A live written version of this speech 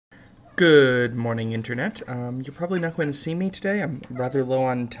Good morning, Internet. You're probably not going to see me today. I'm rather low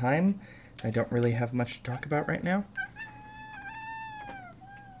on time. I don't really have much to talk about right now.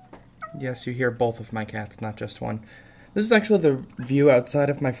 Yes, you hear both of my cats, not just one. This is actually the view outside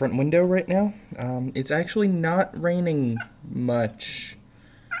of my front window right now. It's actually not raining much.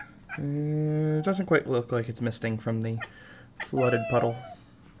 It doesn't quite look like it's misting from the flooded puddle.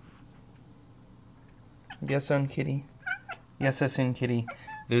 Yes, son, kitty. Yes, son, kitty.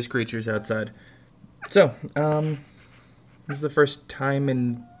 There's creatures outside. So, this is the first time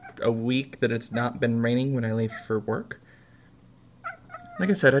in a week that it's not been raining when I leave for work. Like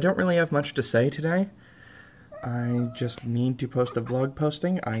I said, I don't really have much to say today. I just need to post a vlog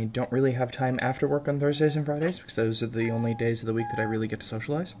posting. I don't really have time after work on Thursdays and Fridays because those are the only days of the week that I really get to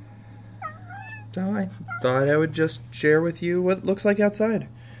socialize. So I thought I would just share with you what it looks like outside.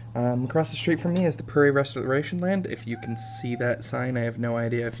 Across the street from me is the Prairie Restoration Land. If you can see that sign, I have no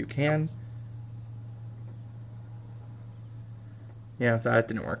idea if you can. Yeah, that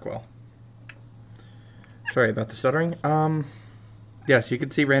didn't work well. Sorry about the stuttering. Yes, you can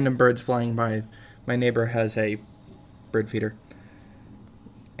see random birds flying by. My neighbor has a bird feeder.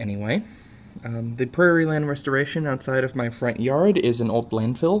 Anyway, the Prairie Land Restoration outside of my front yard is an old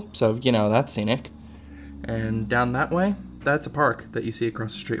landfill, so, you know, that's scenic. And down that way, that's a park that you see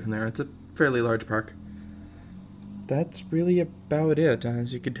across the street from there. It's a fairly large park. That's really about it.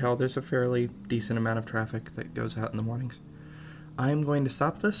 As you can tell, there's a fairly decent amount of traffic that goes out in the mornings. I'm going to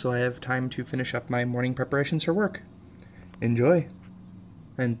stop this so I have time to finish up my morning preparations for work. Enjoy.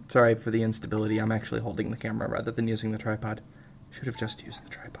 And sorry for the instability, I'm actually holding the camera rather than using the tripod. Should have just used the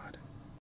tripod.